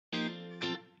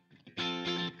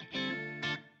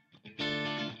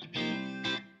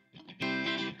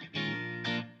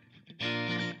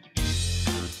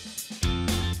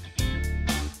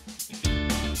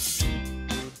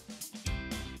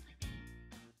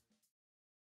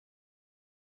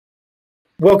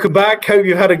Welcome back. Hope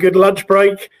you had a good lunch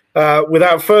break.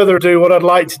 Without further ado, what I'd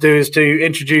like to do is to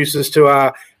introduce us to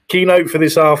our keynote for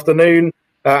this afternoon.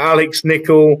 Alex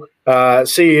Nicoll,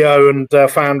 CEO and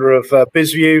founder of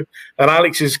Bizvu. And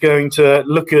Alex is going to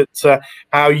look at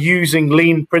how using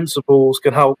lean principles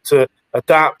can help to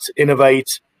adapt,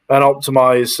 innovate, and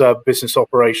optimize business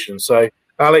operations. So,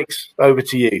 Alex, over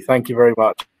to you. Thank you very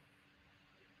much.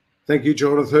 Thank you,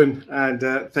 Jonathan, and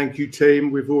thank you,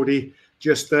 team. We've already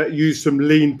just used some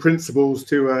lean principles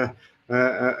to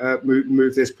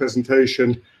move this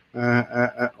presentation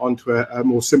onto a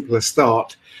more simpler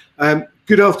start.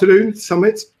 Good afternoon,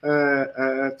 Summit.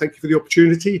 Thank you for the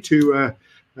opportunity to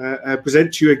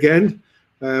present to you again,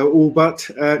 all but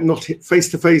not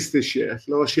face-to-face this year.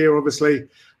 Last year, obviously,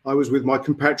 I was with my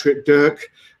compatriot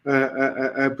Dirk,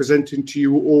 presenting to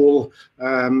you all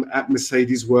at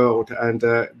Mercedes World, and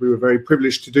we were very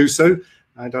privileged to do so.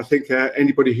 And I think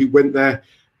anybody who went there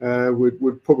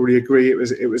would probably agree it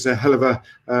was a hell of a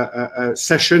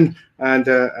session and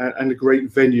a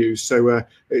great venue. So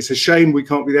it's a shame we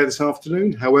can't be there this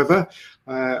afternoon. However,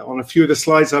 on a few of the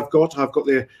slides I've got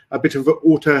a bit of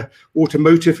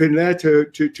automotive in there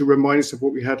to remind us of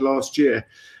what we had last year.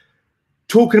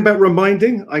 Talking about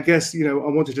reminding, I guess, I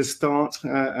wanted to start,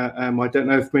 I don't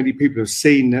know if many people have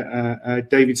seen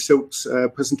David Silk's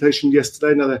presentation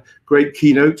yesterday, another great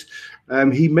keynote.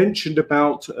 He mentioned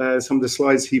about some of the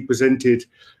slides he presented,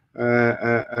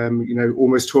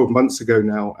 almost 12 months ago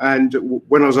now. And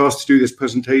when I was asked to do this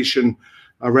presentation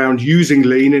around using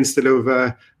lean instead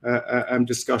of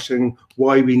discussing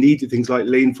why we needed things like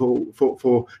lean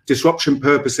for disruption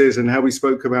purposes and how we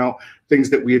spoke about things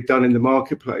that we had done in the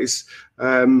marketplace,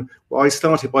 I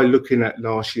started by looking at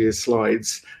last year's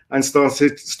slides and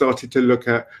started to look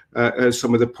at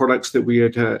some of the products that we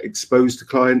had exposed to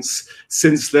clients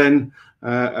since then,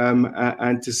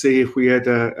 and to see if we had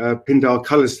pinned our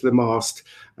colours to the mast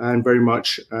and very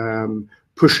much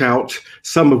push out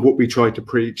some of what we try to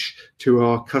preach to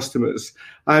our customers.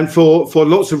 And for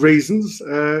lots of reasons,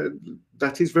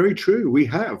 that is very true. We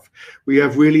have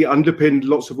really underpinned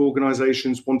lots of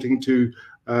organizations wanting to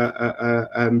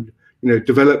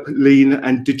develop lean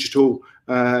and digital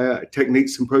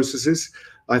techniques and processes.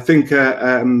 I think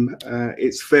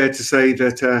it's fair to say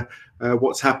that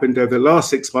what's happened over the last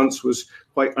 6 months was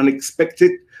quite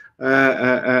unexpected.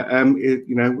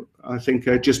 I think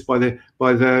just by the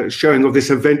showing of this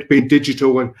event being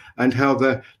digital and how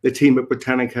the team at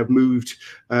Britannic have moved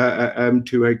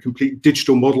to a complete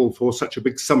digital model for such a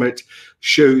big summit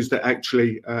shows that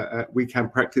actually we can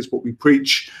practice what we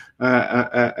preach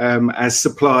as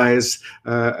suppliers,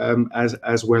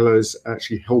 as well as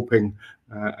actually helping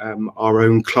our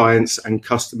own clients and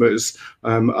customers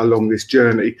along this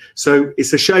journey. So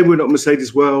it's a shame we're not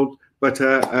Mercedes World, but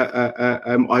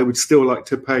I would still like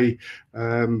to pay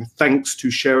thanks to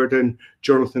Sheridan,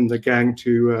 Jonathan, the gang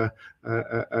to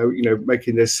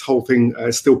making this whole thing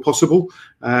still possible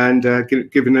and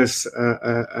giving us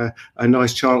a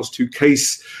nice chance to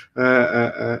case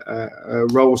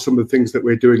roll some of the things that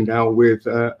we're doing now with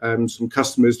some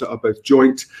customers that are both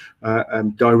joint,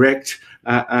 direct,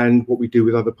 and what we do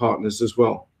with other partners as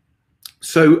well.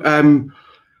 So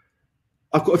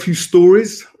I've got a few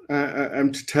stories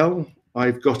to tell.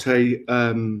 I've got a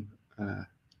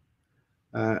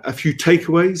few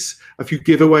takeaways, a few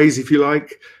giveaways, if you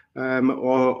like,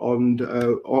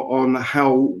 on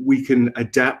how we can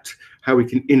adapt, how we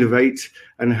can innovate,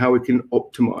 and how we can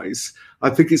optimize. I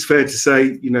think it's fair to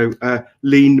say,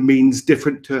 lean means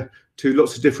different to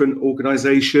lots of different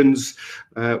organizations,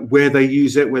 where they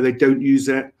use it, where they don't use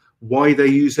it, why they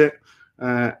use it.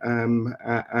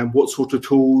 And what sort of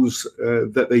tools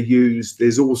that they use.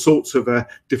 There's all sorts of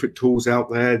different tools out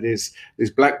there. There's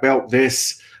black belt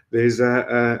there's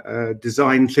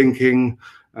design thinking,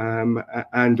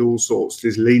 and all sorts.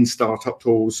 There's lean startup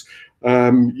tools.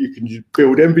 You can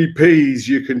build MVPs,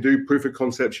 you can do proof of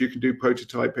concepts, you can do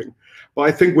prototyping. But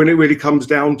I think when it really comes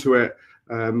down to it,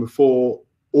 for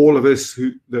all of us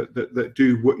that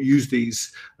use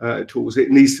these tools,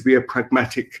 it needs to be a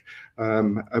pragmatic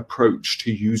approach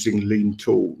to using lean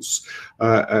tools,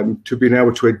 to being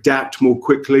able to adapt more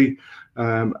quickly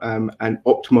and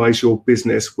optimize your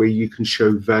business where you can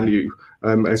show value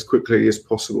as quickly as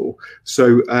possible.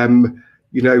 So,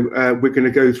 we're going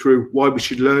to go through why we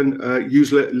should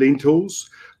use lean tools,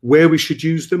 where we should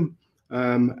use them,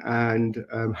 and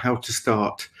how to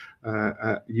start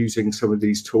using some of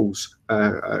these tools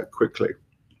quickly.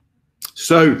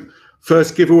 So,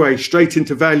 First giveaway, straight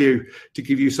into value to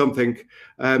give you something.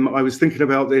 I was thinking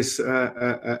about this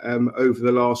over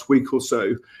the last week or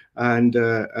so, and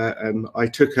I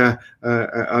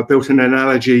built an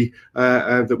analogy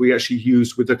that we actually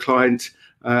used with the client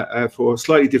for a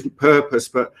slightly different purpose,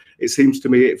 but it seems to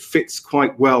me it fits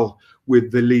quite well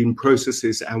with the lean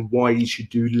processes and why you should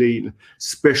do lean,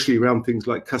 especially around things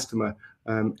like customer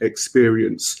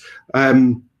experience.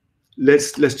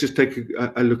 Let's just take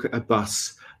a look at a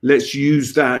bus. Let's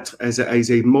use that as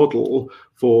a model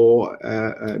for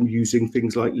using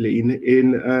things like lean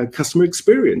in customer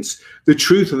experience. The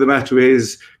truth of the matter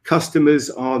is customers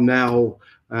are now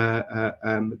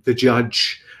the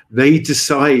judge. They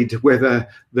decide whether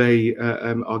they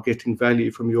are getting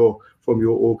value from your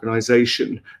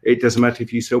organization. It doesn't matter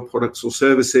if you sell products or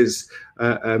services.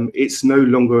 It's no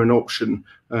longer an option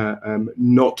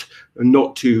not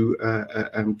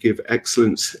to give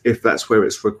excellence if that's where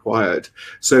it's required.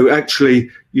 So actually,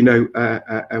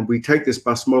 and we take this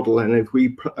bus model, and if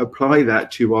we apply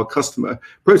that to our customer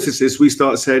processes, we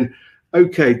start saying,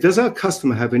 okay, does our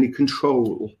customer have any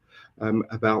control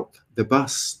about the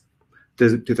bus?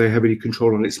 Do they have any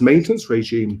control on its maintenance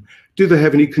regime? Do they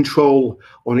have any control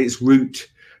on its route?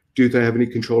 Do they have any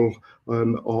control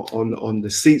on the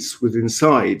seats within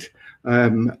inside?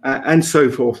 And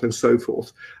so forth and so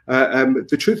forth.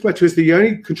 The truth of the matter is the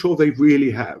only control they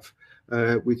really have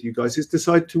with you guys is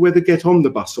decide to whether get on the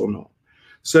bus or not.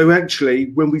 So actually,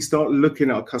 when we start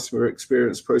looking at our customer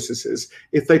experience processes,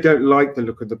 if they don't like the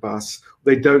look of the bus,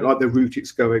 they don't like the route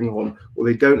it's going on, or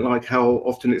they don't like how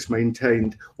often it's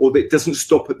maintained, or that it doesn't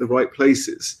stop at the right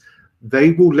places,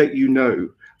 they will let you know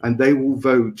and they will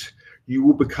vote. You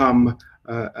will become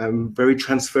very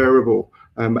transferable,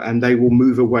 and they will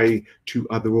move away to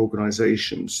other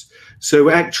organizations. So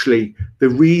actually, the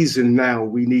reason now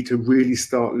we need to really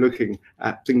start looking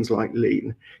at things like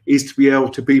lean is to be able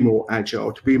to be more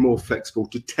agile, to be more flexible,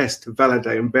 to test, to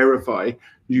validate and verify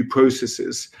new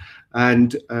processes,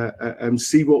 and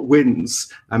see what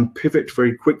wins and pivot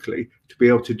very quickly to be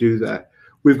able to do that.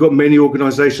 We've got many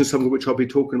organizations, some of which I'll be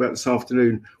talking about this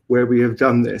afternoon, where we have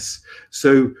done this.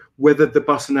 So whether the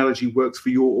bus analogy works for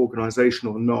your organization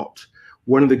or not,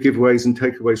 one of the giveaways and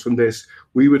takeaways from this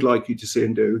we would like you to see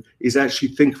and do is actually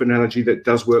think of an analogy that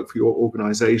does work for your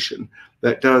organization,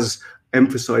 that does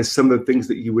emphasize some of the things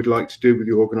that you would like to do with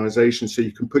your organization, so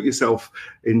you can put yourself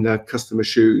in the customer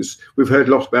shoes. We've heard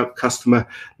a lot about customer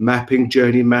mapping,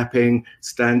 journey mapping,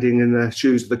 standing in the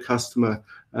shoes of the customer,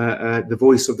 the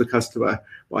voice of the customer.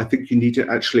 Well, I think you need to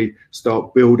actually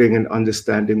start building and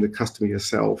understanding the customer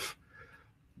yourself.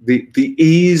 The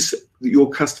ease that your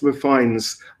customer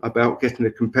finds about getting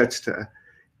a competitor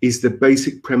is the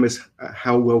basic premise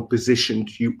how well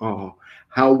positioned you are,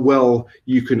 how well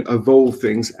you can evolve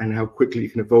things and how quickly you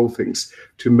can evolve things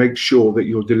to make sure that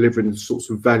you're delivering the sorts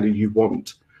of value you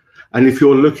want. And if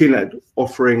you're looking at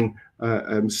offering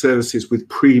services with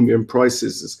premium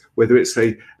prices, whether it's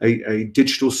a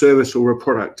digital service or a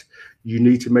product, you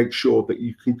need to make sure that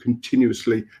you can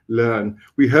continuously learn.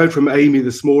 We heard from Amy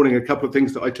this morning a couple of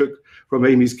things that I took from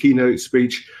Amy's keynote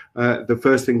speech. The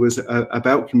first thing was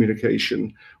about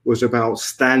communication, was about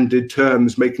standard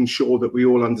terms, making sure that we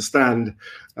all understand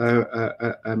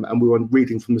and we were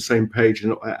reading from the same page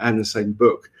and the same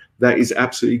book. That is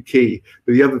absolutely key.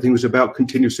 But the other thing was about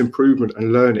continuous improvement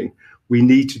and learning. We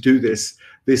need to do this.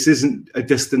 This isn't a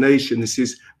destination. This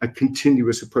is a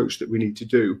continuous approach that we need to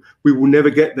do. We will never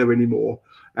get there anymore.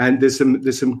 And there's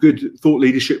some good thought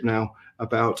leadership now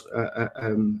about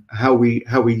how we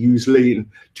use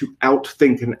lean to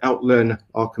outthink and outlearn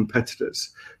our competitors.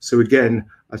 So again,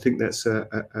 I think that's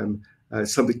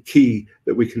something key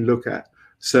that we can look at.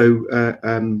 So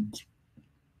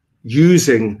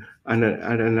using an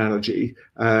analogy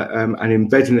and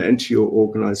embedding it into your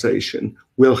organization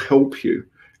will help you.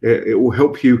 It will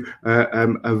help you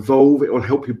evolve. It will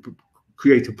help you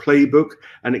create a playbook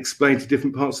and explain to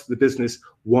different parts of the business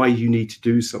why you need to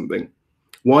do something.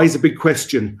 Why is a big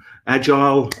question.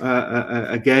 Agile,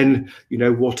 again,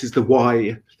 what is the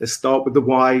why? Let's start with the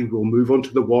why. We'll move on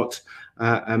to the what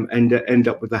and end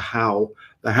up with the how.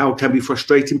 The how can be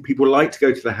frustrating. People like to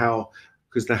go to the how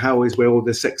because the how is where all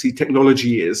the sexy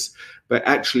technology is. But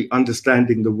actually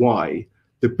understanding the why,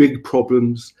 the big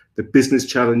problems, the business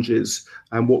challenges,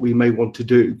 and what we may want to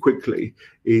do quickly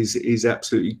is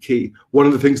absolutely key. One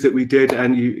of the things that we did,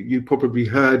 and you probably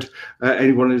heard,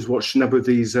 anyone who's watched a number of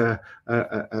these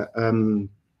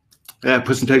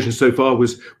presentations so far,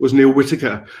 was Neil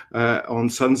Whitaker on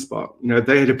Sunspark.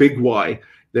 They had a big why.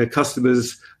 Their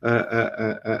customers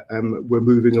were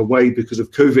moving away because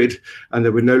of COVID, and they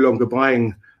were no longer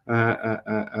buying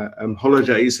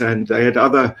holidays, and they had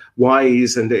other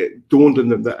whys, and it dawned on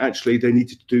them that actually they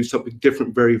needed to do something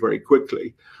different very, very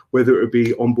quickly, whether it would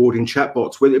be onboarding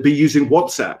chatbots, whether it be using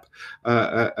WhatsApp,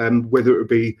 whether it would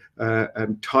be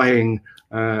tying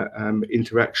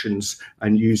interactions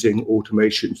and using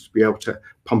automations to be able to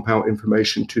pump out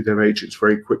information to their agents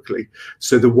very quickly.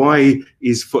 So the why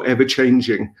is forever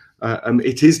changing.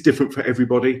 It is different for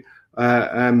everybody.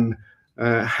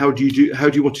 How do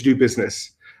you want to do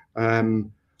business?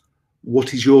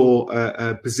 What is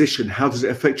your position? How does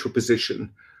it affect your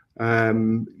position?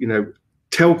 You know,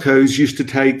 telcos used to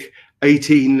take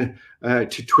 18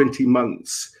 to 20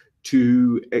 months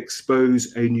to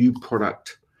expose a new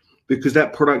product, because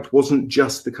that product wasn't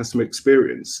just the customer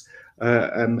experience.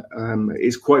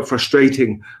 It's quite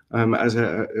frustrating, as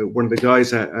one of the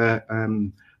guys at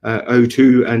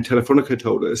O2 and Telefonica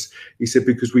told us. He said,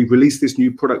 because we released this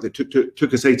new product that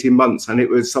took us 18 months, and it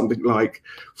was something like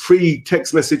free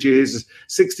text messages,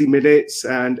 60 minutes,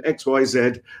 and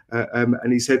XYZ.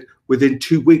 And he said, within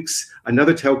 2 weeks,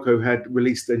 another telco had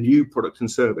released a new product and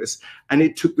service, and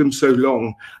it took them so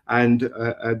long. And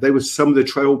they were some of the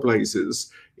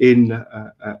trailblazers in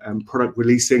product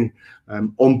releasing,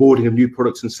 onboarding of new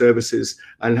products and services,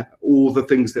 and all the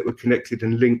things that were connected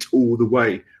and linked all the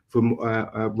way from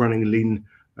running lean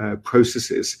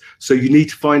processes. So you need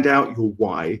to find out your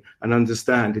why and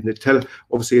understand.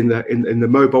 Obviously in the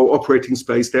mobile operating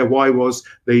space, their why was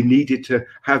they needed to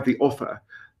have the offer.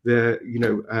 The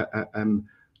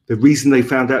reason they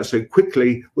found out so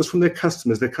quickly was from their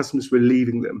customers. Their customers were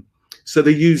leaving them. So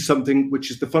they used something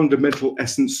which is the fundamental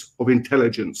essence of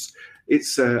intelligence.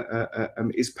 It's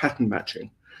pattern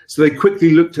matching. So they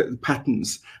quickly looked at the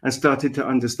patterns and started to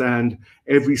understand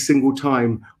every single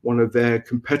time one of their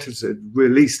competitors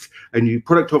released a new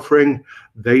product offering,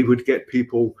 they would get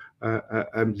people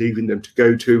leaving them to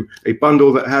go to a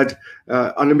bundle that had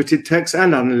unlimited text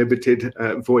and unlimited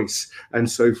voice and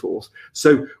so forth.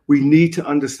 So we need to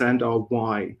understand our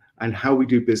why and how we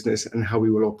do business and how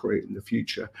we will operate in the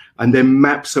future, and then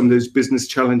map some of those business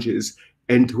challenges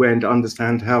end to end,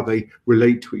 understand how they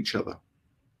relate to each other.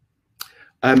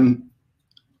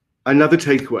 Another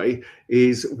takeaway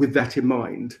is, with that in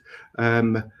mind,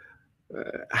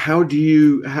 how do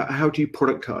you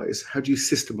productize? How do you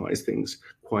systemize things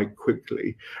quite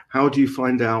quickly? How do you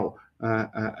find out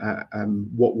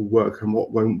what will work and what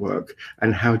won't work,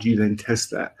 and how do you then test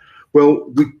that?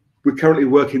 Well, we're currently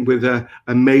working with a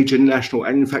major national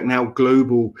and in fact now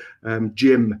global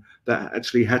gym that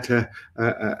actually had to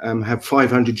have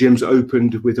 500 gyms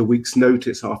opened with a week's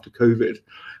notice after COVID.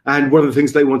 And one of the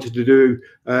things they wanted to do,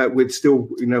 with still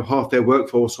half their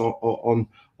workforce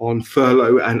on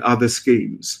furlough and other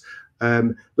schemes,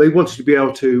 they wanted to be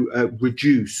able to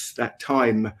reduce that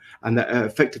time and that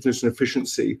effectiveness and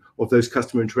efficiency of those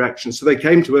customer interactions. So they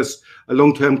came to us, a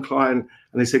long-term client,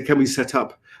 and they said, can we set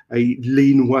up a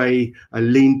lean way, a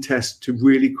lean test to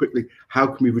really quickly, how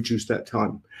can we reduce that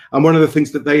time? And one of the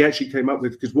things that they actually came up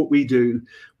with, because what we do,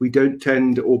 we don't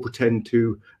tend or pretend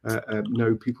to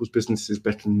know people's businesses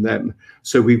better than them.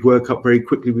 So we work up very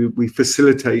quickly, we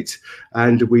facilitate,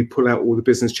 and we pull out all the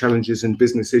business challenges and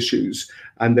business issues,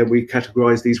 and then we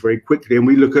categorize these very quickly, and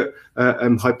we look at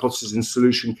hypothesis and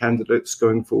solution candidates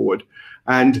going forward.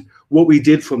 And what we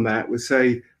did from that was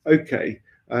say, okay,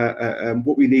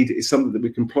 what we need is something that we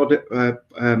can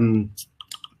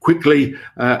quickly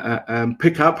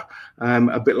pick up,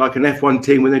 a bit like an F1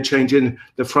 team when they're changing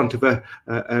the front of a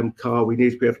car. We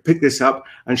need to be able to pick this up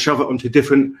and shove it onto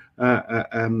different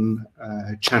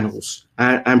channels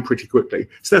and pretty quickly.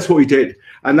 So that's what we did,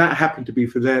 and that happened to be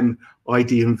for them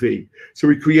ID&V. So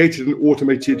we created an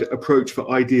automated approach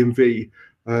for ID&V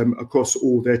across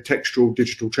all their textual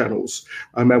digital channels,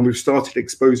 and we've started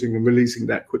exposing and releasing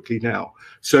that quickly now.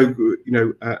 So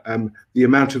the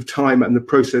amount of time and the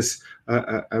process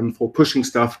for pushing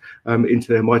stuff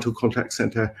into their Mitel contact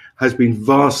center has been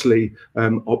vastly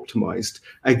optimized.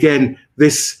 Again,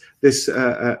 this was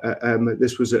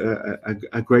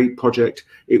a great project.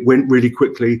 It went really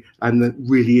quickly, and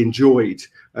really enjoyed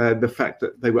the fact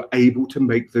that they were able to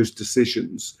make those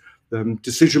decisions.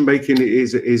 Decision making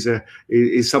is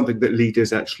something that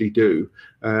leaders actually do.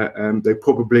 They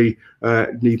probably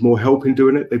need more help in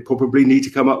doing it. They probably need to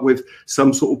come up with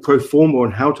some sort of pro forma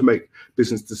on how to make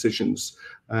business decisions.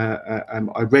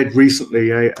 I read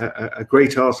recently a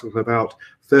great article about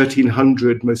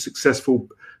 1,300 most successful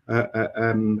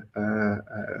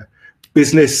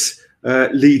business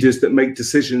leaders that make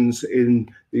decisions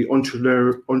in the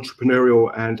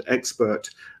entrepreneurial and expert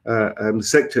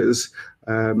sectors.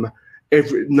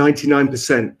 Every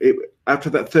 99%, out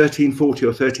of that 1340 or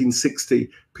 1360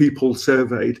 people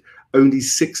surveyed, only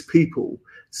 6 people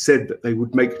said that they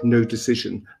would make no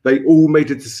decision. They all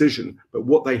made a decision, but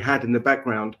what they had in the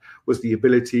background was the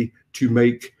ability to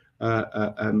make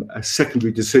a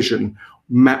secondary decision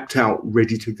mapped out,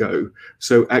 ready to go.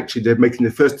 So actually, they're making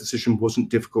the first decision wasn't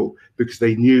difficult because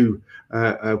they knew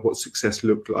what success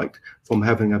looked like from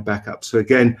having a backup. So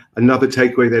again, another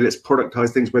takeaway there: let's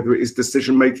productize things, whether it is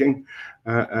decision making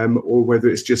or whether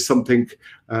it's just something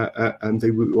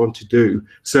they want to do.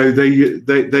 So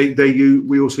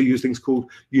we also use things called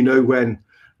when.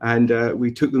 And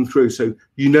we took them through. So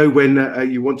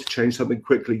when you want to change something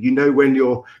quickly, when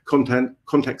your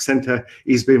contact center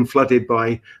is being flooded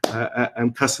by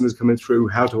customers coming through.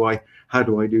 How do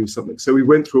I do something? So we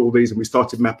went through all these and we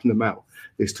started mapping them out.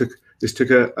 This took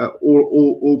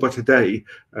all but a day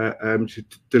to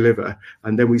deliver,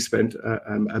 and then we spent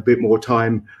a bit more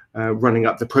time running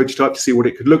up the prototype to see what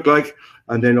it could look like.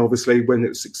 And then obviously when it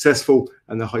was successful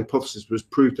and the hypothesis was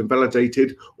proved and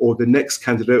validated, or the next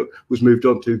candidate was moved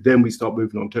on to, then we start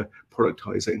moving on to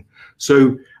productizing.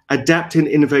 So adapting,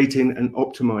 innovating and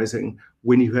optimizing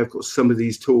when you have got some of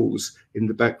these tools in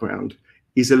the background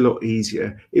is a lot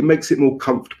easier. It makes it more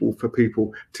comfortable for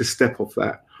people to step off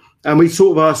that. And we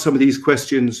sort of asked some of these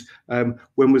questions.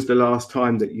 When was the last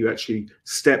time that you actually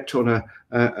stepped on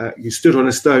you stood on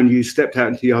a stone, you stepped out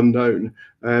into the unknown?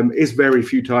 It's very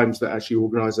few times that actually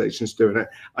organizations do it.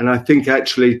 And I think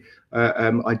actually,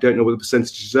 I don't know what the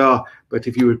percentages are, but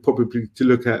if you were probably to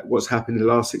look at what's happened in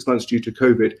the last 6 months due to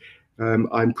COVID,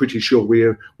 I'm pretty sure we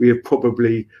have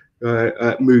probably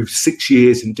moved 6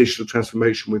 years in digital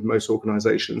transformation with most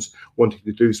organizations wanting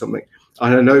to do something.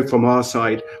 And I know from our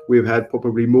side, we've had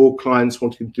probably more clients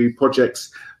wanting to do projects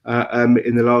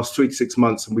in the last 3 to 6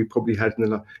 months than we probably had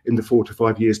in the 4 to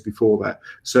 5 years before that.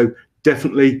 So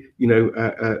definitely,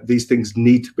 these things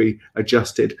need to be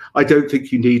adjusted. I don't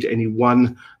think you need any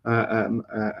one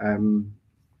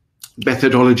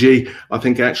methodology. I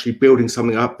think actually building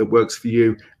something up that works for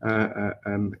you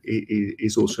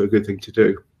is also a good thing to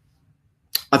do.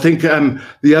 I think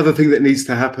the other thing that needs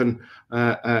to happen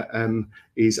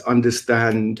is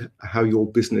understand how your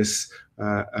business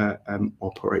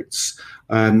operates.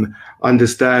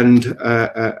 Understand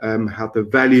how the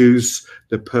values,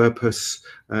 the purpose,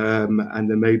 and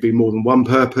there may be more than one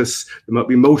purpose, there might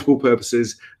be multiple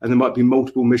purposes, and there might be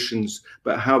multiple missions,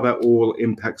 but how that all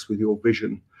impacts with your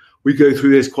vision. We go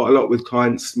through this quite a lot with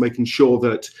clients, making sure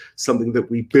that something that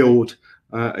we build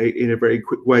in a very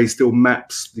quick way still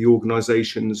maps the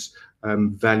organization's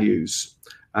values,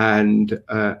 and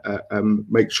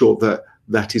make sure that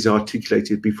that is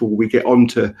articulated before we get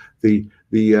onto the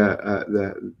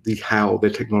how, the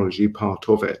technology part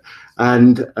of it.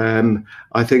 And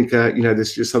I think this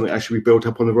is just something actually we built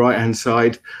up on the right hand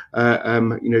side,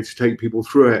 to take people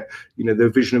through it. The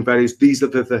vision and values, these are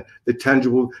the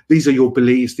tangible, these are your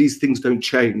beliefs, these things don't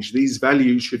change, these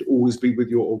values should always be with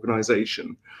your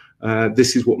organization.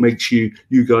 This is what makes you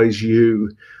guys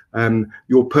you.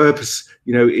 Your purpose,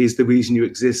 is the reason you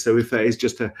exist. So if that is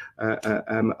just a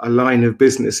line of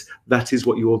business, that is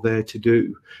what you're there to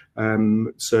do.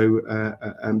 That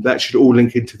should all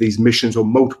link into these missions or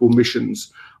multiple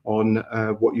missions on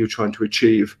what you're trying to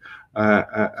achieve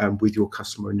with your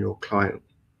customer and your client.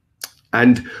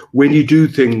 And when you do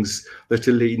things that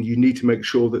are lean, you need to make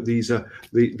sure that these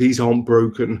aren't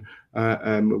broken.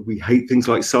 We hate things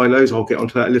like silos. I'll get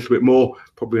onto that a little bit more,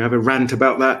 probably have a rant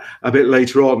about that a bit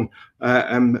later on.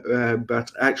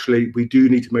 But actually, we do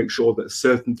need to make sure that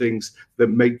certain things that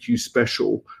make you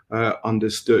special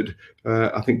understood.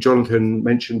 I think Jonathan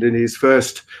mentioned in his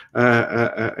first,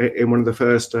 in one of the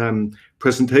first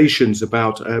presentations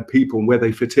about people and where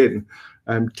they fit in.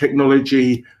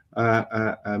 Technology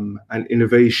and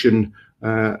innovation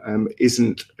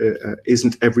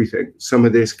isn't everything. Some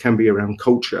of this can be around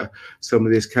culture. Some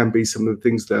of this can be some of the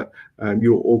things that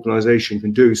your organization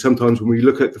can do. Sometimes when we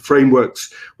look at the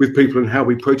frameworks with people and how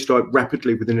we prototype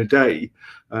rapidly within a day,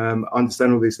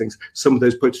 understand all these things, some of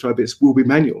those prototype bits will be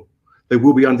manual. They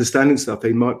will be understanding stuff.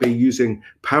 They might be using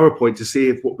PowerPoint to see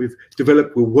if what we've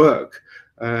developed will work.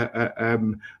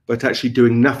 But actually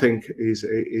doing nothing is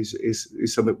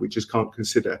something we just can't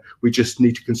consider. We just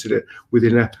need to consider it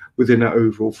within our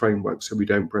overall framework so we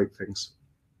don't break things.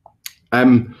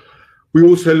 We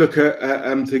also look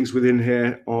at things within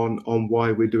here on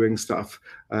why we're doing stuff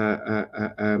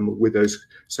with those.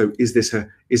 So is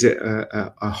it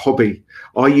a hobby?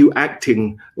 Are you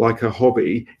acting like a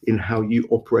hobby in how you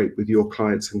operate with your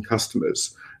clients and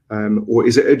customers, or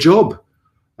is it a job?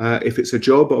 If it's a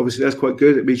job, obviously that's quite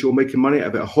good. It means you're making money out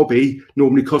of it. A hobby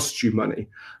normally costs you money.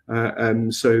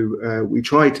 So we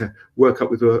try to work up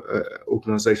with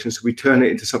organizations, so we turn it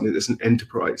into something that's an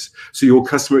enterprise. So your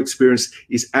customer experience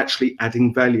is actually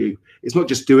adding value. It's not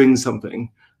just doing something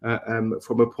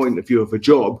from a point of view of a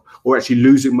job, or actually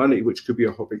losing money, which could be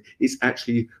a hobby. It's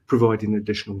actually providing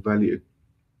additional value.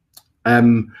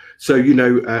 So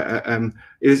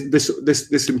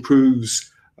this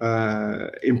improves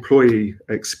employee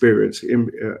experience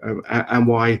and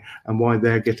why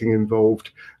they're getting involved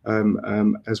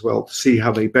as well, to see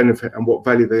how they benefit and what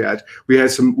value they add. We've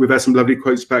had some lovely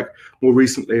quotes back more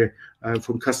recently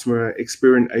from customer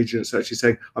experience agents actually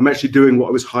saying, I'm actually doing what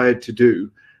I was hired to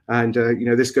do. And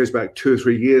this goes back 2 or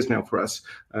 3 years now for us.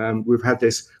 We've had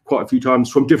this quite a few times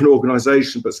from different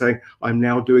organisations, but saying, I'm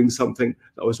now doing something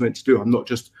that I was meant to do. I'm not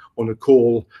just on a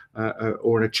call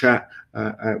or in a chat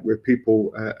with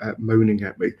people moaning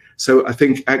at me. So I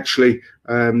think actually,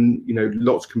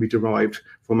 lots can be derived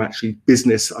from actually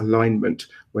business alignment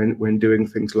when doing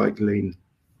things like lean.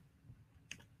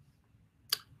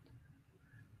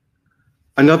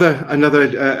 Another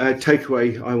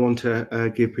takeaway I want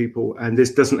to give people, and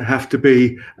this doesn't have to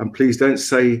be, and please don't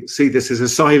see this as a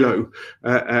silo.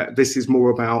 This is more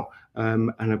about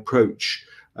an approach.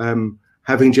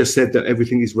 Having just said that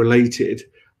everything is related,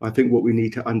 I think what we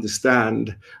need to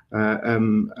understand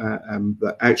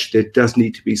that actually there does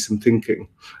need to be some thinking,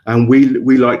 and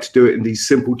we like to do it in these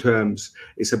simple terms.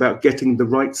 It's about getting the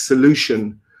right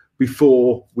solution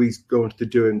before we go on to the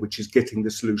doing, which is getting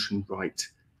the solution right.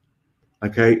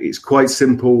 Okay, it's quite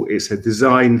simple. It's a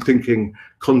design thinking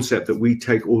concept that we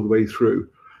take all the way through.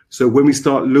 So when we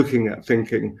start looking at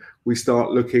thinking, we start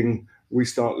looking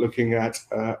at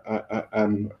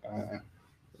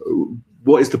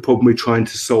what is the problem we're trying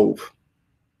to solve,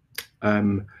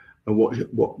 and what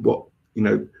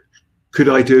could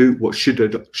I do? What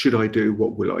should I do?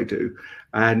 What will I do?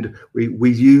 And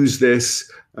we use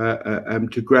this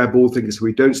to grab all things. So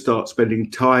we don't start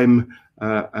spending time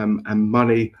and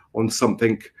money on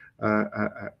something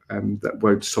that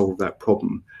won't solve that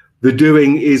problem. The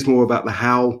doing is more about the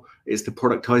how. It's the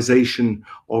productization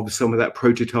of some of that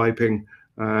prototyping,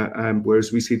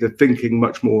 whereas we see the thinking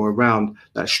much more around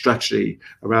that strategy,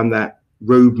 around that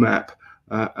roadmap,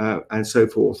 and so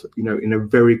forth, in a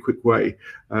very quick way.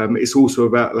 It's also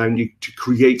about allowing you to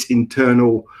create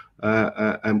internal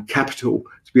capital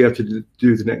to be able to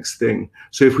do the next thing.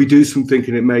 So if we do some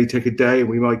thinking, it may take a day, and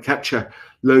we might capture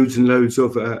loads and loads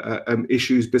of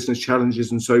issues, business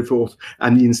challenges, and so forth,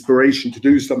 and the inspiration to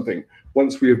do something.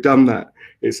 Once we have done that,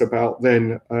 it's about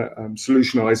then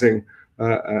solutionizing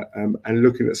and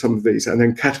looking at some of these, and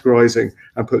then categorizing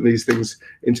and putting these things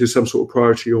into some sort of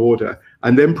priority order,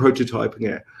 and then prototyping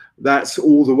it. That's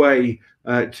all the way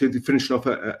to finishing off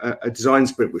a design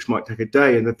sprint, which might take a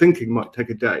day, and the thinking might take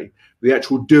a day. The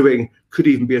actual doing could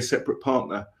even be a separate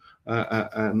partner.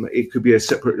 It could be a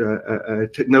separate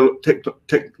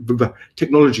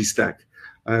technology stack,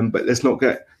 but let's not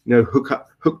get hooked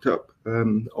up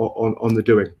on the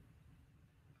doing.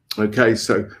 Okay,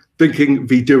 so thinking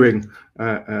v doing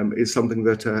is something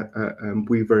that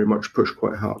we very much push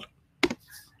quite hard.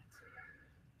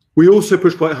 We also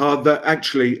push quite hard that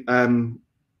actually,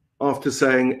 after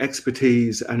saying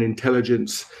expertise and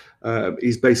intelligence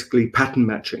is basically pattern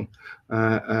matching,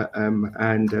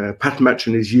 and pattern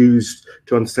matching is used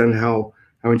to understand how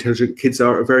intelligent kids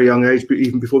are at a very young age, but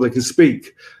even before they can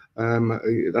speak.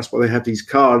 That's why they have these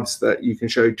cards that you can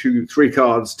show 3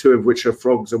 cards, 2 of which are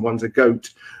frogs and one's a goat,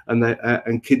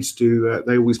 and kids do.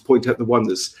 They always point at the one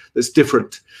that's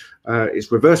different.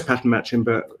 It's reverse pattern matching,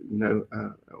 but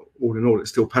all in all, it's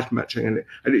still pattern matching, and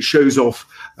it shows off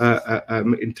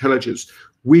intelligence.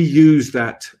 We use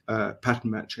that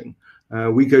pattern matching.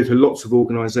 We go to lots of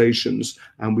organizations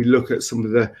and we look at some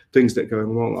of the things that are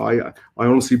going wrong. I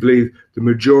honestly believe the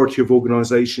majority of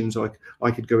organizations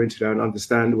I could go into now and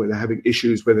understand where they're having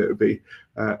issues, whether it would be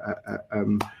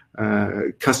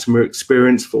customer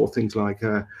experience for things like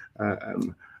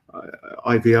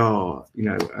IVR,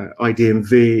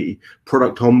 IDMV,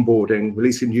 product onboarding,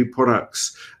 releasing new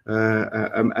products,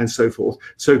 and so forth.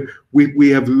 So we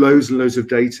have loads and loads of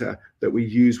data that we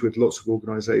use with lots of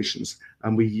organizations,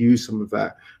 and we use some of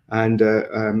that. And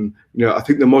I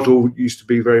think the model used to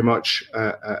be very much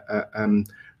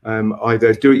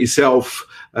either do it yourself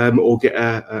or get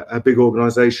a big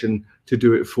organization to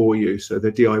do it for you. So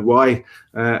the DIY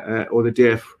or the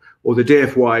DF or the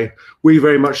DFY, we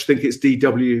very much think it's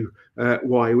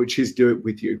DWY, which is do it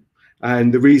with you.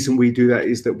 And the reason we do that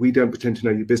is that we don't pretend to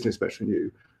know your business better than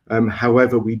you.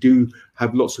 However, we do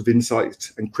have lots of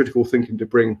insights and critical thinking to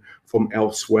bring from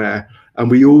elsewhere.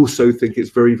 And we also think it's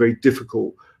very, very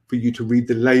difficult for you to read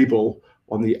the label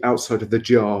on the outside of the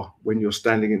jar when you're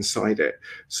standing inside it.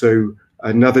 So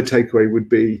another takeaway would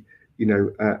be,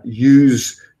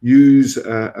 use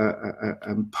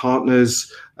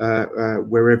partners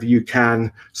wherever you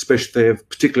can, especially if they have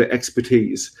particular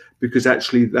expertise, because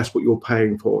actually that's what you're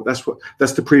paying for. That's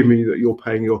the premium that you're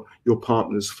paying your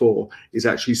partners for, is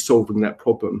actually solving that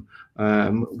problem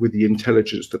with the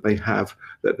intelligence that they have,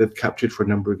 that they've captured for a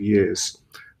number of years.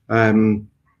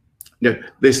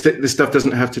 This stuff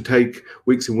doesn't have to take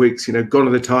weeks and weeks. Gone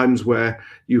are the times where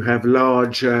you have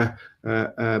large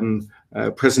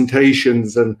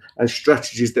presentations and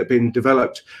strategies that have been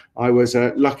developed. I was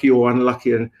lucky or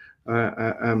unlucky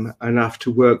enough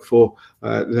to work for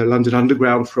the London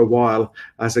Underground for a while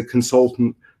as a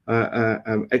consultant,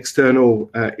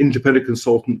 external independent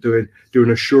consultant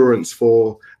doing assurance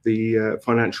for the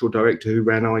financial director who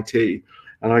ran IT.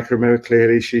 And I can remember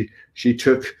clearly she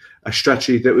took a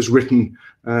strategy that was written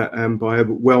by a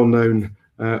well-known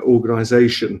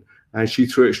organization, and she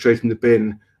threw it straight in the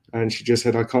bin. And she just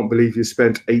said, "I can't believe you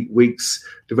spent 8 weeks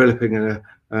developing a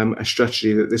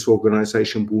strategy that this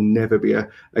organization will never be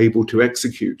able to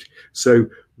execute." So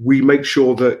we make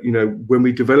sure that, when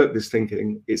we develop this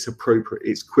thinking, it's appropriate,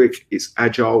 it's quick, it's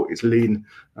agile, it's lean,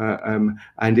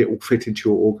 and it will fit into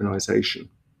your organization.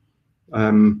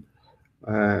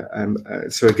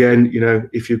 So again,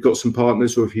 if you've got some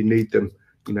partners or if you need them,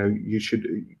 you should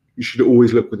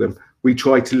always look with them. We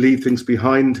try to leave things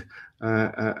behind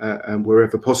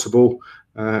wherever possible.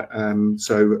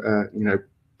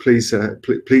 Please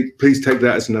take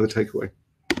that as another takeaway.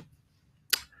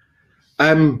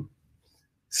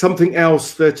 Something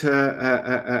else that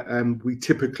we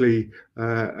typically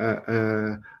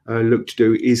look to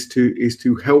do is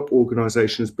to help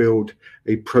organisations build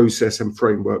a process and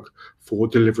framework for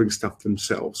delivering stuff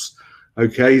themselves.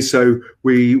 Okay, so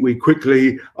we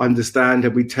quickly understand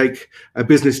and we take a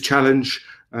business challenge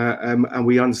and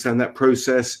we understand that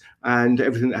process and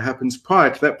everything that happens prior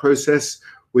to that process,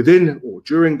 within or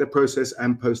during the process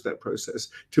and post that process,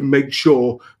 to make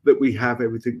sure that we have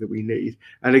everything that we need.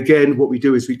 And again, what we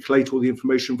do is we collate all the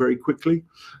information very quickly.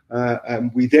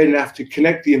 We then have to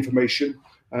connect the information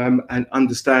and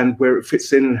understand where it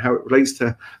fits in and how it relates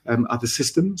to other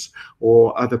systems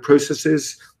or other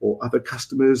processes or other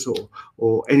customers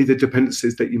or any of the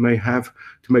dependencies that you may have,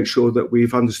 to make sure that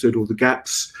we've understood all the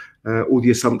gaps, all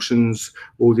the assumptions,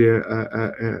 all the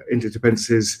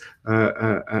interdependencies,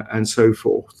 and so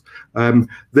forth.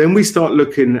 Then we start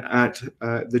looking at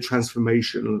the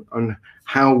transformation on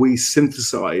how we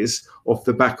synthesize off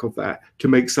the back of that to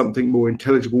make something more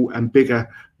intelligible and bigger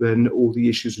than all the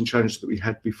issues and challenges that we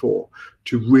had before,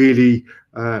 to really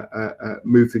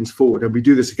move things forward. And we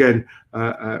do this again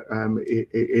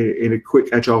in a quick,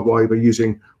 agile way by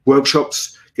using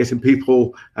workshops, getting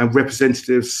people and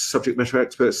representatives, subject matter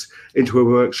experts into a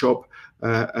workshop,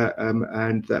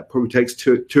 and that probably takes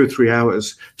two or 3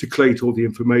 hours to collate all the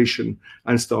information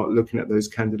and start looking at those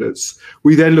candidates.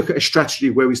 We then look at a strategy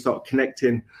where we start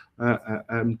connecting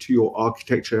to your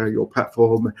architecture, your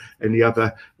platform, and the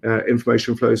other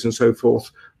information flows and so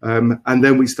forth. And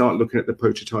then we start looking at the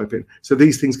prototyping. So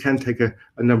these things can take a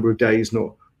number of days,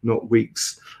 not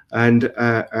weeks. And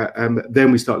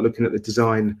then we start looking at the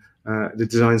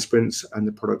design sprints and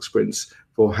the product sprints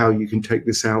for how you can take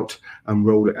this out and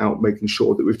roll it out, making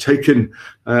sure that we've taken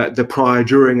the prior,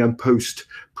 during, and post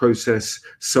process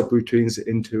subroutines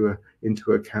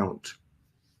into account.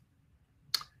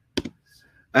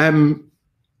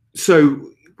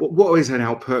 So what is an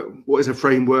output? What is a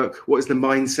framework? What is the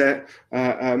mindset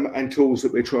and tools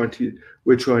that we're trying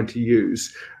to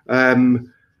use?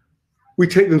 We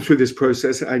take them through this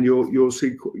process, and you'll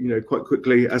see, quite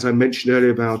quickly, as I mentioned earlier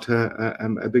about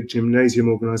a big gymnasium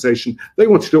organisation. They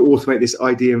wanted to automate this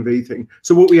IDMV thing.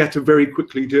 So what we had to very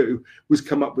quickly do was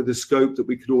come up with a scope that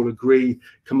we could all agree,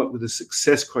 come up with a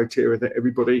success criteria that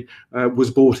everybody was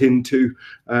bought into,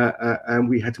 and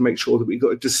we had to make sure that we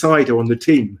got a decider on the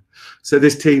team. So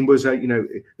this team was,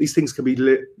 these things can be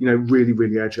really,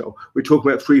 really agile. We're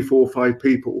talking about 3, 4, 5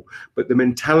 people, but the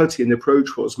mentality and the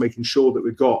approach was making sure that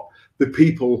we've got the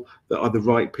people that are the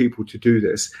right people to do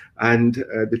this. And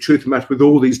the truth of the matter with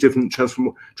all these different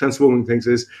transforming things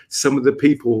is some of the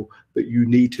people that you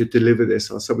need to deliver this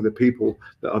are some of the people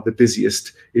that are the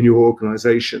busiest in your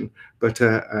organization, but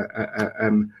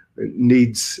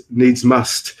needs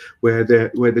must, where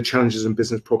the challenges and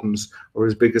business problems are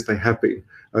as big as they have been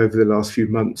over the last few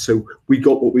months. So we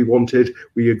got what we wanted.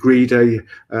 We agreed a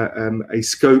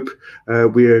scope.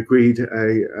 We agreed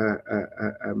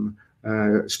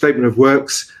statement of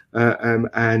works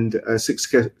and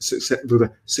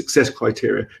success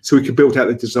criteria. So we could build out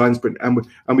the design sprint, and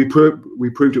we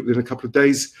proved it within a couple of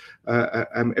days.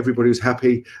 Everybody was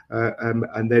happy,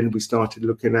 and then we started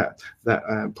looking at that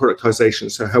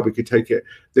productization. So how we could take it.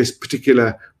 This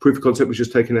particular proof of concept was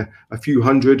just taking a few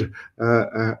hundred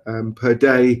per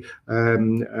day,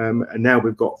 and now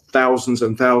we've got thousands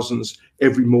and thousands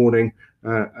every morning.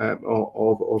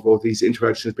 Of these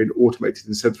interactions being automated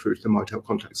and sent through to the Mitel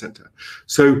contact center.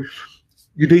 So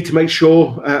you need to make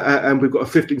sure, and we've got a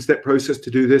 15-step process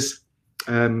to do this.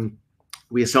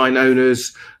 We assign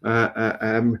owners.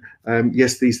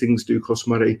 Yes, these things do cost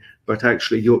money, but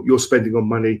actually you're spending on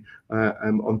money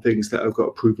on things that have got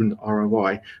a proven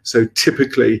ROI. So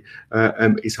typically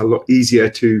it's a lot easier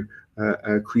to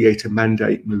create a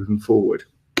mandate moving forward.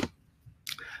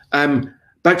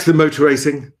 Back to the motor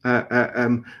racing.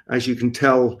 As you can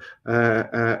tell,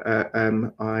 I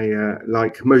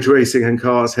like motor racing and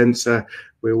cars, hence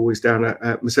we're always down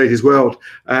at Mercedes World.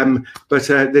 But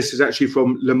this is actually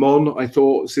from Le Mans. I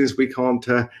thought, since we can't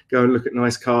go and look at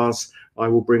nice cars, I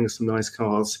will bring some nice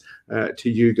cars to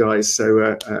you guys.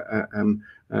 So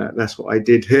that's what I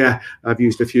did here. I've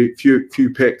used a few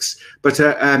pics, but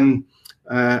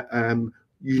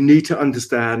you need to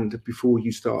understand before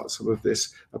you start some of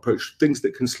this approach things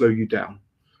that can slow you down.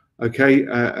 Okay,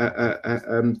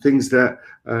 things that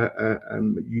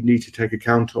you need to take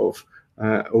account of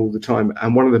all the time.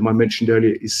 And one of them I mentioned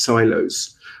earlier is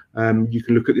silos. You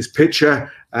can look at this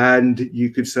picture and you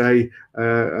could say,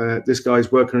 this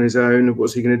guy's working on his own.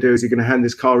 What's he going to do? Is he going to hand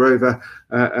this car over,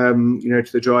 to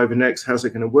the driver next? How's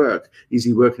it going to work? Is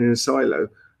he working in a silo?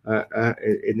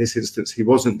 In this instance, he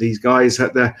wasn't. These guys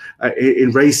at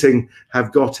in racing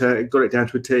have got it down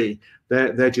to a T.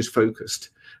 They're just focused,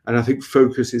 and I think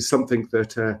focus is something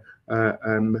that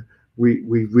we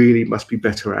really must be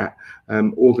better at.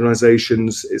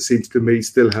 Organisations, it seems to me,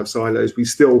 still have silos. We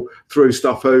still throw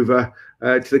stuff over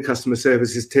to the customer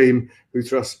services team, who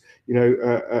thrust,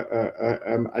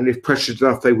 and if pressured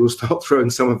enough, they will start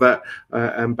throwing some of that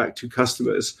back to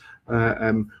customers.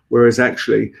 Whereas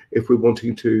actually, if we're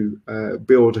wanting to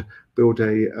build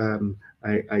a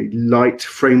light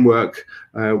framework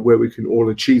where we can all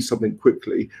achieve something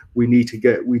quickly, we need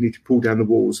to pull down the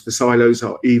walls. The silos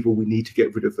are evil. We need to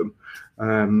get rid of them.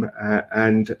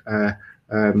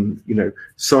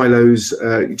 Silos.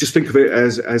 Just think of it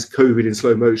as COVID in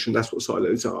slow motion. That's what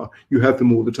silos are. You have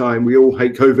them all the time. We all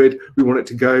hate COVID. We want it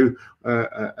to go.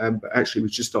 But actually, we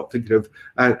should start thinking of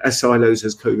as silos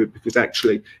as COVID, because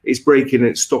actually it's breaking and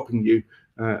it's stopping you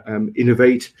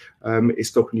innovate. It's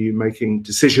stopping you making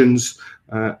decisions.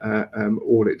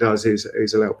 All it does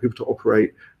is allow people to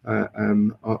operate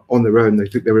on their own. They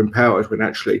think they're empowered when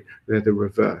actually they're the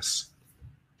reverse.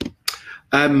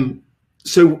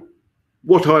 So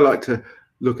what I like to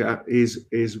look at is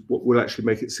what will actually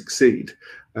make it succeed.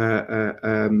 Start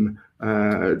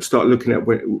looking at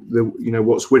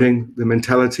what's winning, the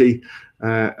mentality.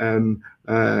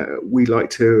 We like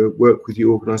to work with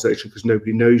your organisation because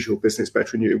nobody knows your business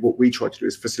better than you. What we try to do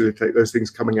is facilitate those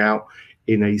things coming out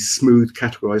in a smooth,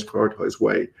 categorised, prioritised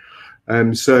way.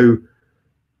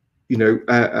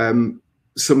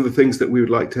 Some of the things that we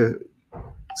would like to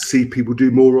see people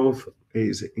do more of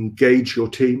is engage your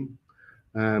team.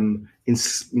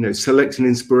 Select an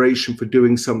inspiration for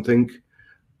doing something,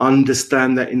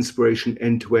 understand that inspiration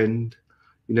end to end.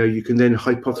 You can then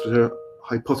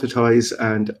hypothesize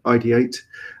and ideate,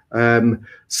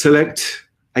 select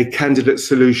a candidate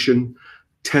solution,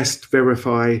 test,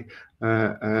 verify,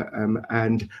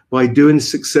 and by doing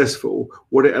successful,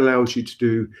 what it allows you to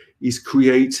do is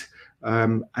create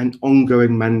an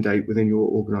ongoing mandate within your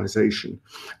organization.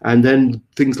 And then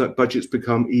things like budgets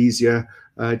become easier,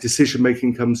 decision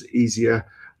making comes easier.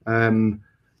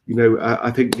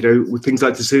 I think with things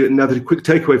like decision, another quick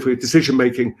takeaway for decision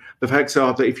making, the facts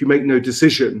are that if you make no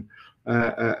decision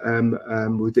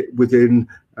within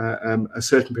a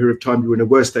certain period of time, you're in a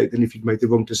worse state than if you made the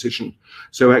wrong decision.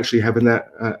 So actually having that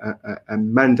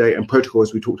mandate and protocol,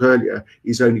 as we talked earlier,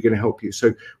 is only going to help you.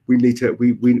 So we need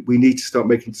to start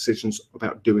making decisions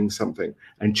about doing something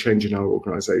and changing our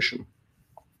organisation.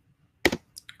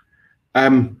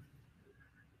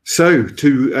 So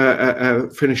to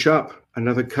finish up,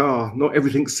 another car. Not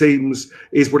everything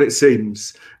is what it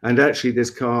seems, and actually this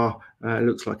car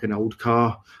looks like an old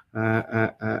car.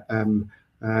 But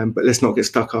let's not get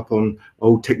stuck up on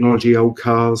old technology, old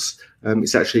cars.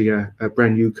 It's actually a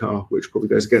brand new car, which probably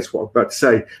goes against what I'm about to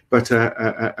say. But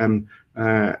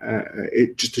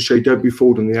just to show you, don't be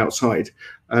fooled on the outside.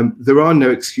 There are no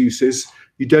excuses.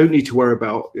 You don't need to worry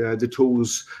about the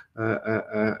tools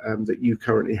that you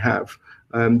currently have.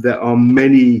 there are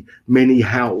many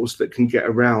hows that can get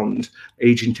around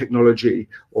aging technology,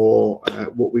 or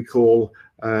what we call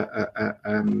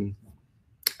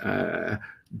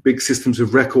big systems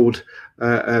of record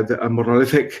that are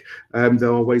monolithic. There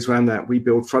are ways around that. We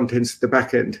build front ends to the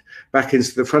back end, back ends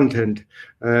to the front end.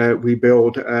 We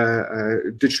build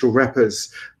digital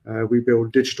wrappers. We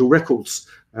build digital records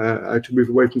to move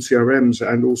away from CRMs,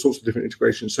 and all sorts of different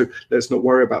integrations. So let's not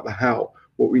worry about the how.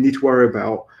 What we need to worry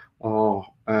about are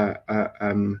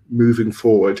moving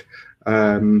forward.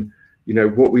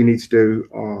 What we need to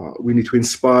do, we need to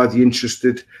inspire the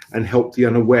interested and help the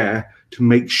unaware to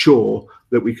make sure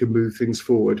that we can move things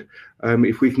forward.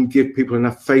 If we can give people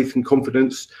enough faith and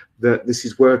confidence that this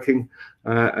is working,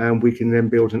 and we can then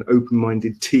build an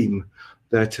open-minded team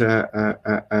that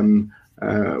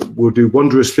will do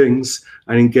wondrous things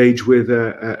and engage with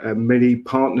many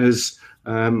partners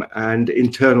and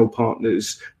internal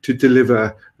partners to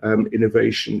deliver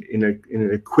innovation in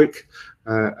a quick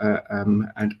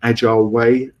and agile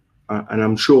way, and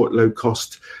I'm sure at low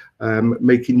cost,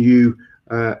 making you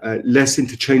less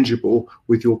interchangeable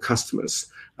with your customers,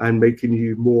 and making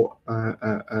you more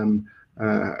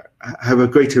have a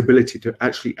greater ability to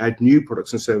actually add new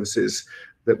products and services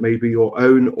that may be your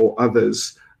own or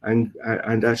others, and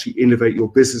actually innovate your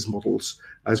business models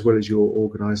as well as your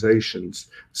organizations.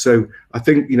 So I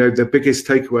think the biggest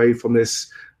takeaway from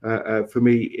this for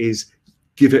me is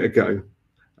give it a go.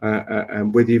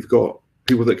 And whether you've got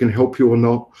people that can help you or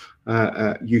not,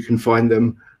 you can find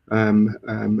them.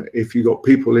 If you've got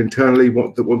people internally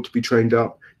that want to be trained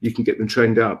up, you can get them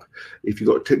trained up. If you've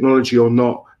got technology or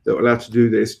not that are allowed to do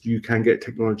this, you can get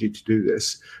technology to do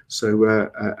this. So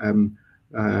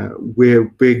we're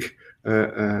big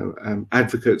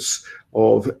advocates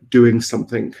of doing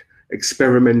something,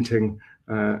 experimenting,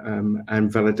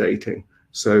 and validating.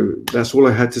 So that's all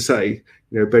I had to say,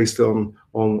 based on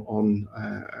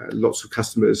lots of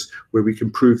customers where we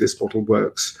can prove this model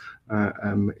works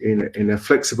in a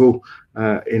flexible,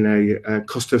 in a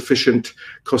cost-efficient,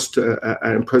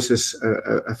 and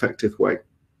process-effective way.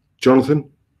 Jonathan,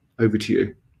 over to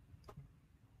you.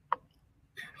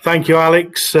 Thank you,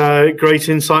 Alex. Great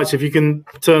insights. If you can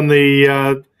turn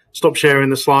the stop sharing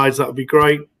the slides, that would be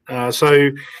great.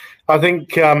 So I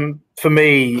think for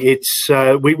me, it's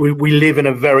we live in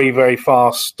a very, very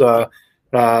fast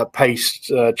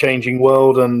paced changing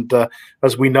world, and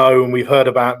as we know and we've heard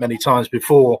about many times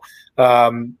before,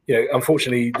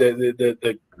 unfortunately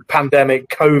the pandemic,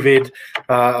 COVID,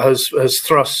 has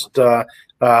thrust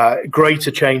greater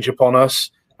change upon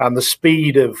us, and the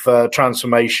speed of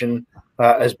transformation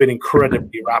has been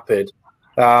incredibly rapid.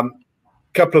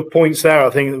 Couple of points there, I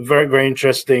think very, very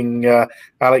interesting,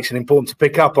 Alex, and important to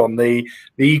pick up on the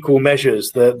equal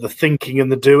measures, the thinking and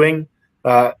the doing.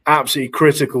 Absolutely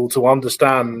critical to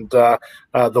understand the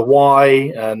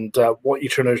why and what you're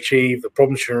trying to achieve, the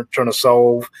problems you're trying to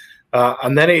solve,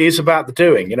 and then it is about the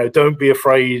doing. Don't be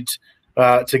afraid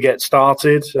to get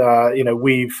started.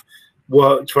 We've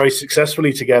worked very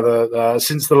successfully together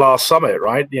since the last summit,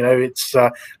 right? It's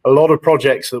a lot of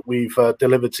projects that we've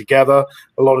delivered together,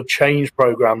 a lot of change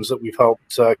programs that we've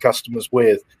helped customers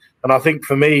with. And I think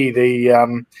for me,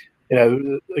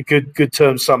 a good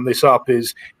term to sum this up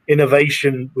is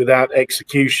innovation without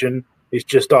execution is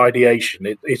just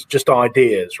ideation. It's just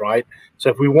ideas, right? So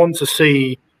if we want to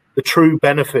see the true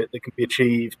benefit that can be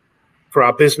achieved for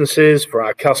our businesses, for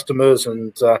our customers,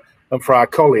 and for our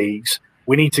colleagues,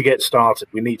 we need to get started.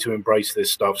 We need to embrace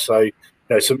this stuff. So,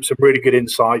 some really good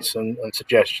insights and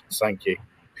suggestions. Thank you.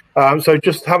 So,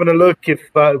 just having a look. If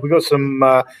we've got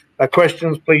some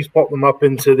questions, please pop them up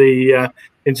into the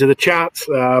chat.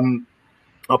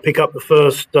 I'll pick up the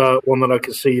first one that I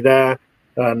can see there,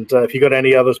 and if you've got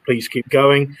any others, please keep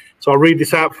going. So, I'll read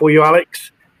this out for you,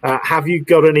 Alex. Have you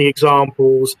got any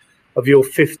examples of your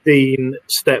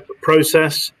 15-step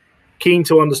process? Keen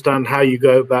to understand how you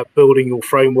go about building your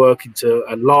framework into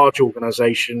a large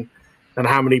organization, and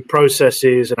how many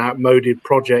processes and outmoded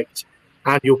project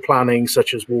annual planning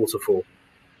such as waterfall.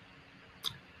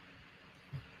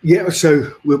 Yeah,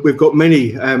 so we've got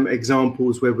many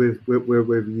examples where we've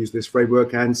used this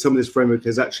framework, and some of this framework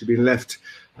has actually been left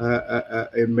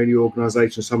in many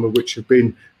organisations, some of which have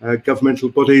been governmental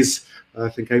bodies. I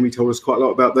think Amy told us quite a lot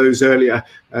about those earlier.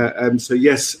 So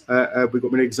yes, we've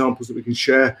got many examples that we can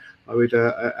share. I would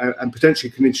and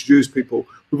potentially can introduce people.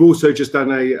 We've also just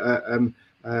done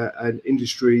an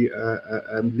industry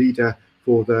leader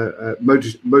for the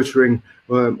motoring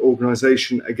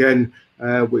organisation. Again,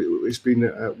 it's been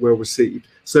well received.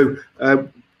 So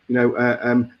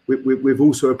we've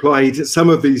also applied some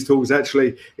of these tools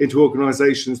actually into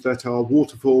organisations that are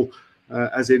waterfall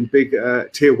as in big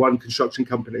tier one construction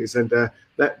companies, and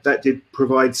that did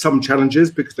provide some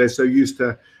challenges because they're so used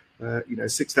to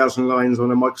 6,000 lines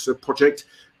on a Microsoft project,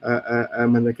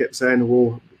 and they kept saying,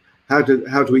 well, how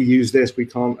do we use this? We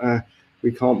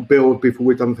can't build before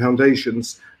we've done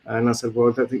foundations. And I said, well,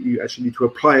 I don't think you actually need to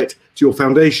apply it to your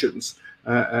foundations.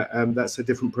 That's a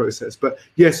different process. But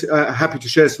yes, happy to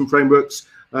share some frameworks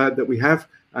that we have,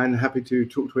 and happy to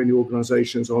talk to any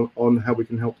organisations on how we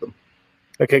can help them.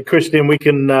 Okay, Christian, we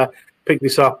can pick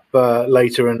this up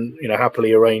later and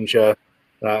happily arrange an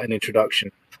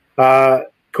introduction.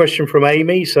 Question from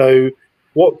Amy. So,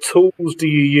 what tools do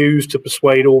you use to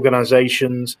persuade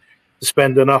organisations to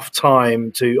spend enough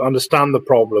time to understand the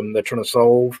problem they're trying to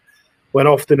solve, when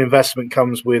often investment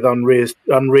comes with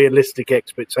unrealistic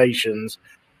expectations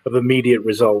of immediate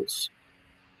results?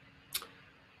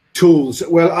 Tools.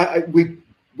 Well,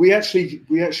 we actually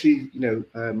we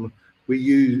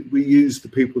use the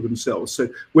people themselves. So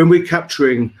when we're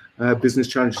capturing business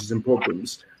challenges and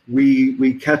problems,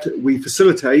 we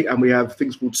facilitate, and we have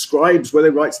things called scribes where they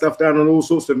write stuff down on all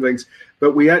sorts of things.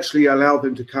 But we actually allow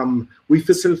them to come. We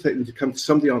facilitate them to come to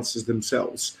some of the answers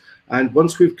themselves. And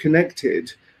once we've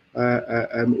connected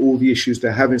all the issues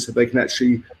they're having, so they can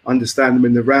actually understand them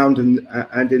in the round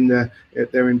and in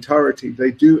their entirety,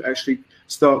 they do actually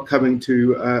start coming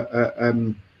to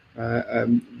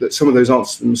some of those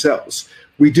answers themselves.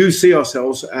 We do see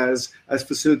ourselves as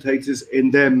facilitators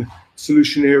in them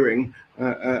solutioneering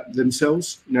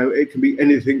themselves. It can be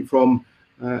anything from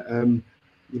we're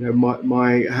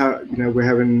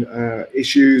having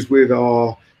issues with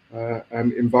our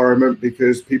environment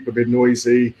because people have been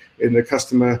noisy in the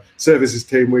customer services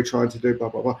team. We're trying to do blah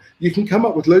blah blah. You can come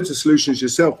up with loads of solutions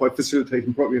yourself by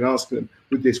facilitating properly and asking them,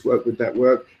 would this work, would that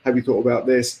work, have you thought about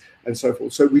this, and so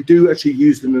forth. So we do actually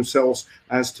use them themselves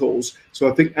as tools. So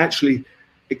I think actually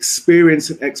experience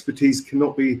and expertise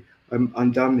cannot be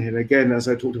undone here. And again, as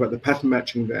I talked about the pattern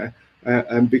matching there,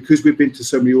 and because we've been to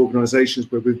so many organizations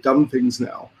where we've done things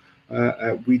now,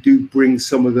 we do bring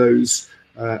some of those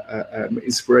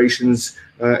inspirations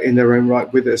in their own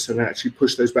right with us and actually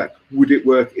push those back. Would it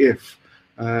work if?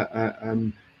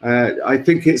 I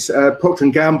think it's Procter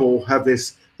 & Gamble have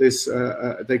this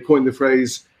they coined the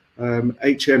phrase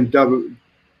HMW.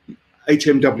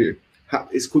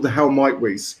 It's called the how might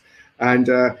we's. And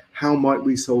how might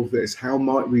we solve this? How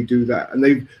might we do that? And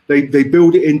they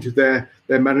build it into their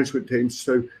management teams.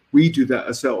 So we do that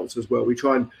ourselves as well. We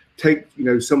try and take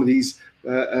some of these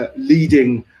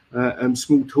leading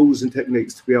small tools and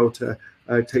techniques to be able to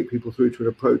take people through to an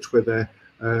approach where they're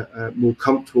more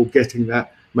comfortable getting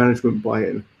that management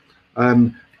buy-in.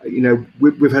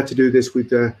 We've had to do this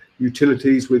with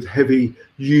utilities, with heavy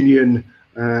union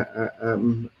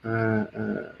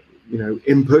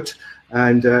input.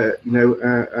 And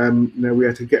we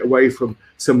had to get away from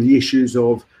some of the issues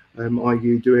of are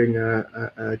you doing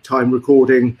time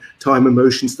recording, time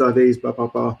emotion studies, blah blah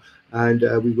blah, and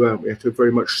we weren't. We had to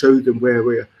very much show them where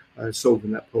we're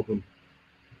solving that problem.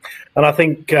 And I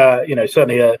think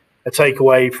certainly a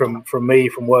takeaway from me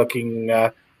from working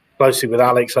closely with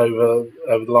Alex over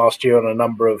the last year on a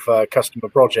number of customer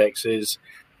projects is,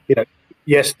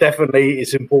 yes, definitely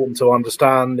it's important to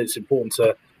understand. It's important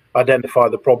to identify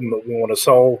the problem that we want to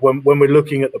solve. When we're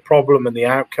looking at the problem and the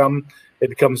outcome, it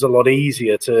becomes a lot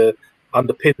easier to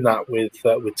underpin that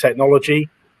with technology.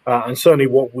 And certainly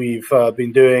what we've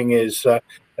been doing is,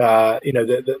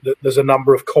 there's a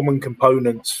number of common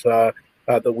components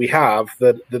that we have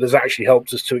that has actually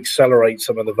helped us to accelerate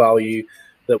some of the value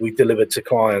that we delivered to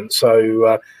clients.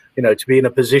 So, to be in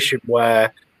a position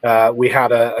where we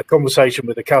had a conversation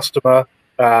with a customer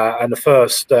and the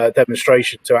first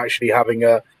demonstration to actually having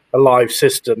a live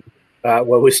system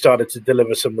where we started to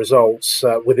deliver some results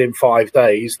within 5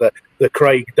 days, the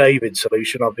Craig David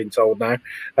solution, I've been told now.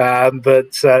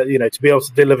 But to be able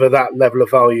to deliver that level of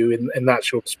value in that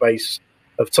short space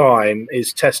of time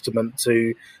is testament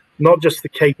to not just the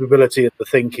capability of the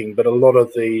thinking, but a lot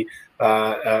of the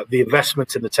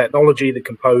investment in the technology, the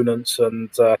components, and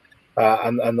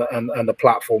the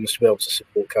platforms to be able to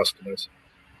support customers.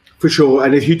 For sure,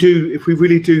 and if we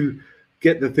really do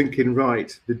get the thinking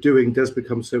right, the doing does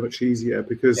become so much easier,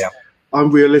 because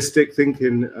unrealistic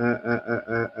thinking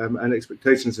and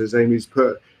expectations, as Amy's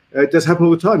put, does happen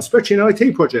all the time, especially in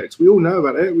IT projects. We all know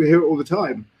about it. We hear it all the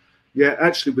time. Yeah,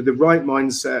 actually, with the right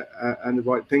mindset and the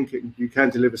right thinking, you can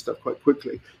deliver stuff quite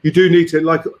quickly. You do need to,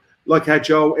 like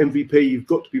Agile MVP, you've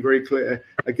got to be very clear.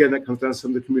 Again, that comes down to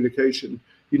some of the communication.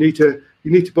 You need to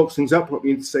box things up. You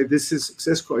need to say, this is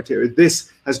success criteria.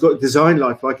 This has got a design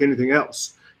life like anything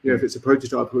else. if it's a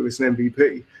prototype or it's an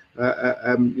MVP,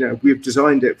 we've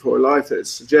designed it for a life that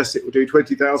suggests it will do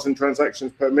 20,000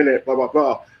 transactions per minute, blah, blah,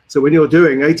 blah. So when you're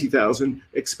doing 80,000,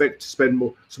 expect to spend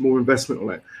some more investment on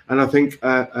it. And I think,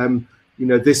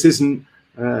 this isn't,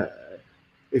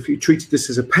 if you treated this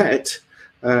as a pet,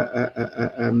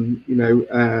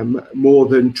 more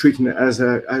than treating it as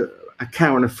a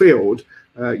cow in a field,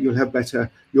 you'll have better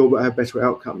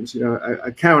outcomes.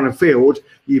 A cow in a field,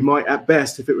 you might at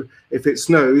best, if it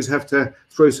snows, have to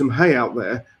throw some hay out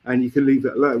there, and you can leave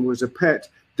it alone. Whereas a pet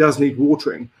does need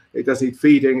watering, it does need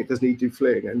feeding, it does need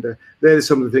defleeing, and there's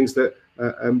some of the things that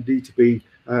need to be.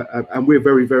 And we're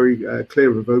very, very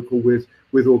clear and vocal with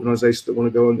organisations that want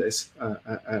to go on this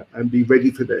and be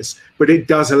ready for this. But it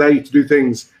does allow you to do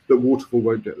things that waterfall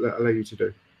won't allow you to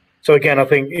do. So again, I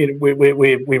think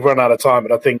we've run out of time,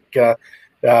 but I think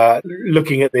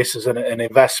looking at this as an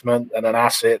investment and an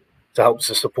asset to help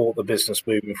to support the business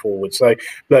moving forward. So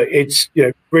look, it's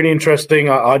really interesting.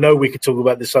 I know we could talk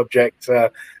about this subject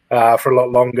for a lot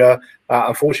longer.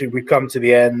 Unfortunately, we've come to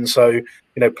the end. So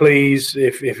please,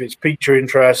 if it's piqued your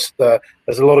interest,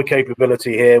 there's a lot of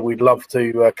capability here. We'd love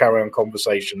to carry on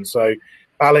conversation. So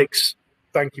Alex,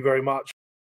 thank you very much.